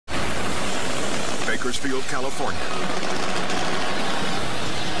Bakersfield, California.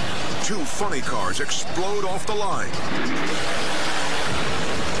 Two funny cars explode off the line.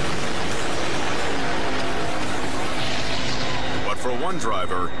 But for one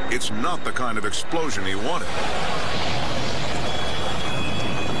driver, it's not the kind of explosion he wanted.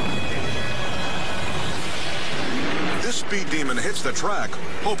 This speed demon hits the track,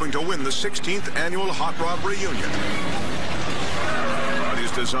 hoping to win the 16th annual Hot Rod Reunion. But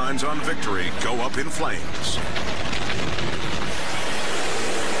his designs on victory go up in flames.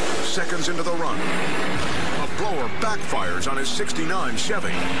 Seconds into the run, a blower backfires on his '69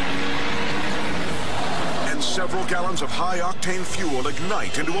 Chevy. And several gallons of high-octane fuel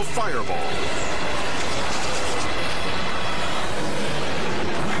ignite into a fireball.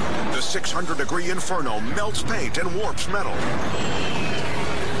 The 600-degree inferno melts paint and warps metal.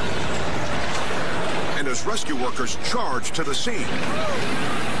 And as rescue workers charge to the scene,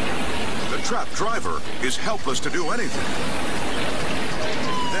 the trapped driver is helpless to do anything.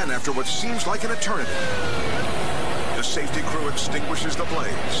 Then, after what seems like an eternity, the safety crew extinguishes the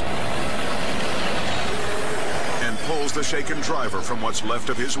blaze and pulls the shaken driver from what's left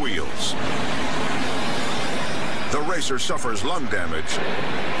of his wheels. The racer suffers lung damage,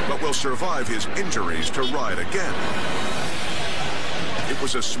 but will survive his injuries to ride again. It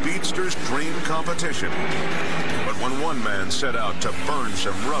was a speedster's dream competition, but when one man set out to burn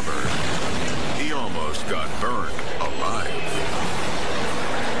some rubber, he almost got burned alive.